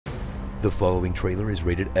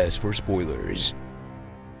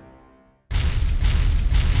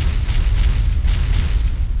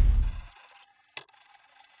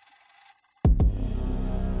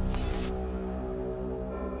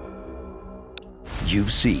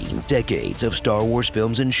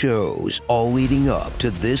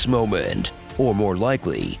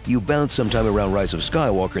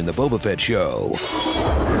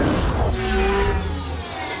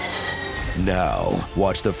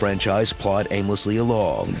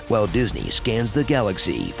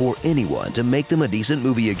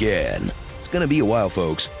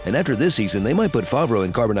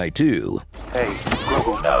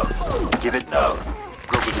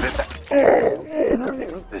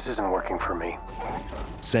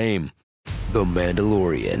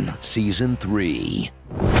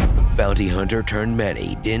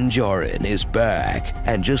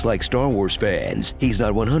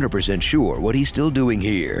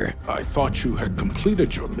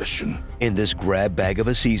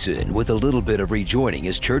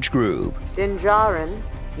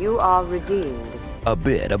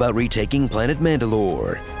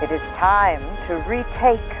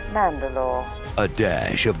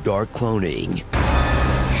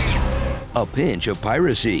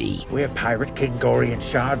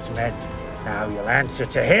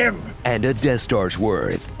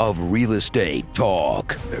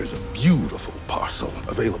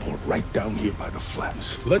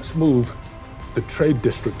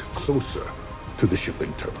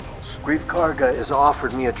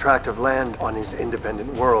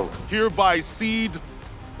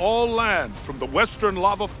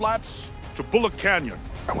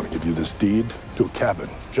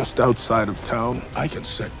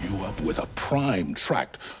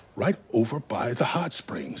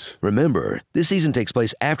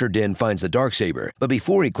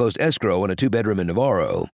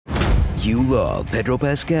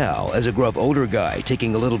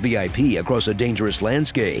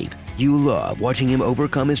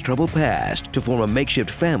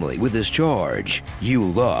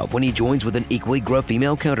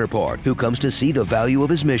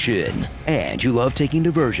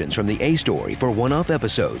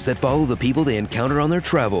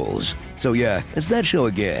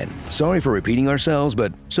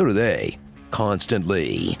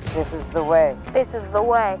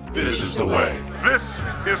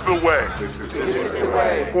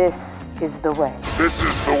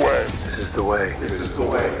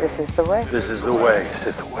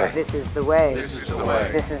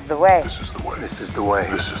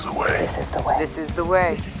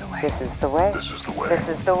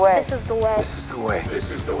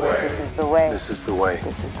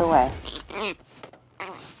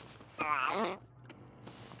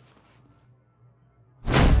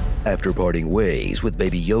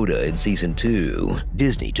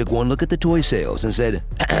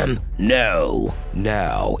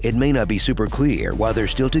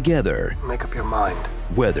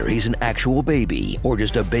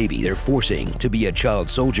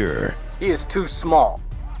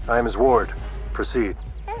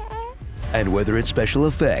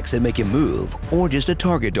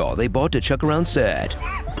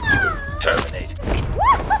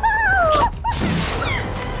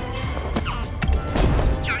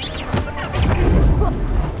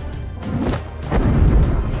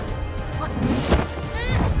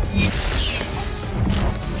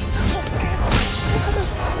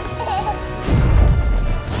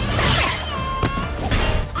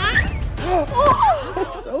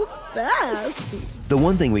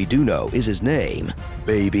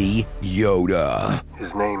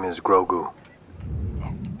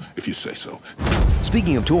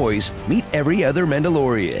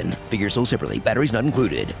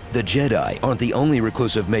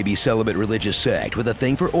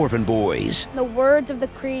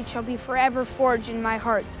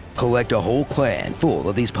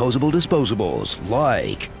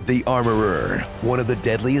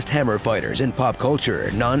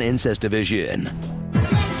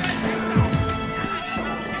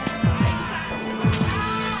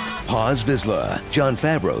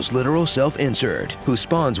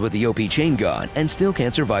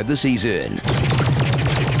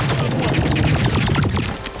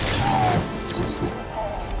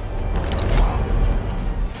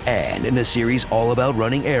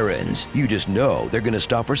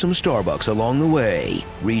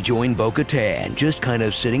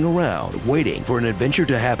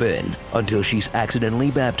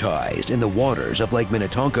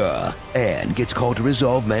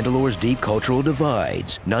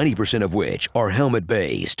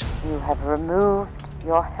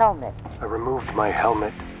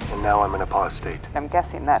and now I'm in a pause state. I'm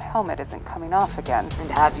guessing that helmet isn't coming off again.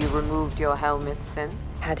 And have you removed your helmet since?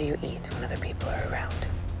 How do you eat when other people are around?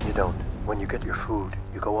 You don't. When you get your food,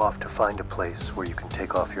 you go off to find a place where you can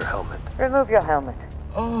take off your helmet. Remove your helmet.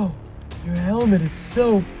 Oh, your helmet is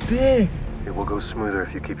so big. It will go smoother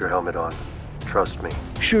if you keep your helmet on. Trust me.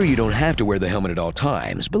 Sure, you don't have to wear the helmet at all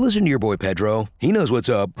times, but listen to your boy Pedro. He knows what's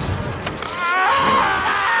up.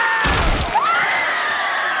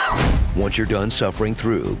 Once you're done suffering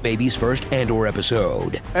through Baby's first Andor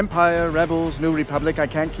episode. Empire, Rebels, New Republic, I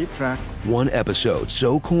can't keep track. One episode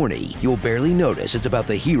so corny, you'll barely notice it's about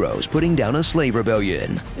the heroes putting down a slave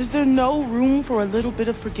rebellion. Is there no room for a little bit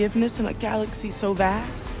of forgiveness in a galaxy so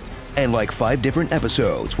vast? And like 5 different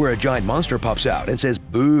episodes where a giant monster pops out and says,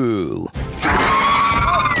 boo.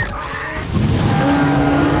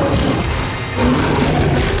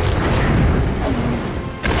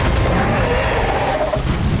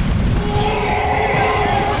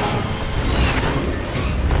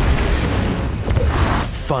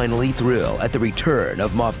 Finally thrill at the return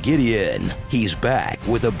of Moff Gideon. He's back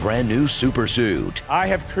with a brand new super suit. I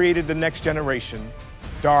have created the next generation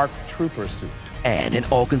Dark Trooper suit. And an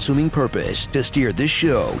all-consuming purpose to steer this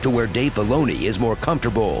show to where Dave Filoni is more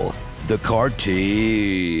comfortable. The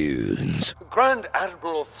cartoons. Grand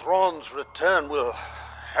Admiral Thrawn's return will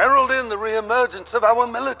herald in the re-emergence of our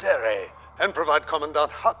military and provide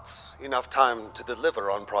Commandant Hux enough time to deliver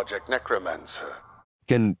on Project Necromancer.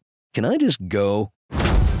 Can I just go?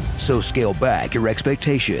 So scale back your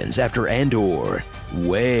expectations after Andor.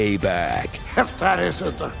 Way back. If that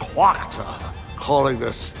isn't the Quacta calling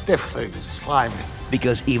the stifling slimy.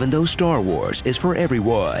 Because even though Star Wars is for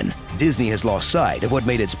everyone, Disney has lost sight of what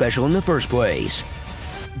made it special in the first place.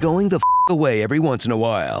 Going the away every once in a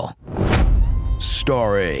while.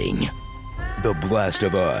 Starring The Blast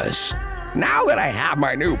of Us. Now that I have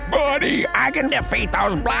my new buddy, I can defeat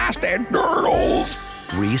those blasted turtles.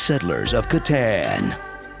 Resettlers of Catan.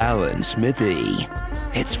 Alan Smithy.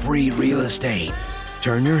 It's free real estate.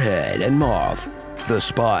 Turn Your Head and Moff. The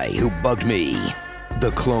Spy Who Bugged Me. The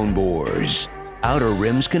Clone Wars. Outer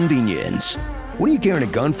Rim's Convenience. What are you carrying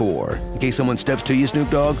a gun for? In case someone steps to you, Snoop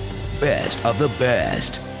Dogg? Best of the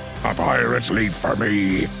best. A pirate's leave for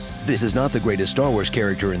me. This is not the greatest Star Wars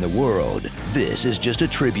character in the world. This is just a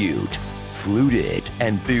tribute. Flute it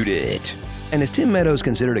and boot it. And is Tim Meadows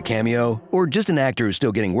considered a cameo? Or just an actor who's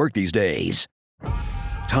still getting work these days?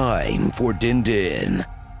 Time for Din Din.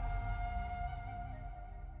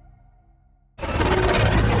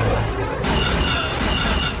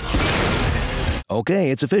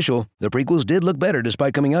 Okay, it's official. The prequels did look better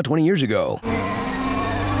despite coming out 20 years ago.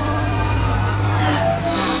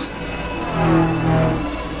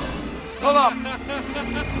 Hold up!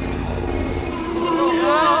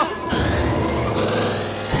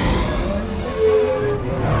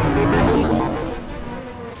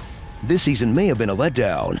 This season may have been a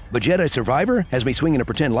letdown, but Jedi Survivor has me swinging a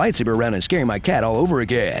pretend lightsaber around and scaring my cat all over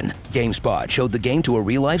again. GameSpot showed the game to a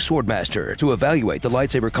real-life swordmaster to evaluate the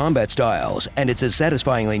lightsaber combat styles, and it's as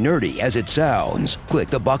satisfyingly nerdy as it sounds. Click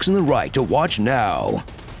the box on the right to watch now.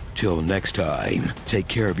 Till next time, take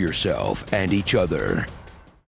care of yourself and each other.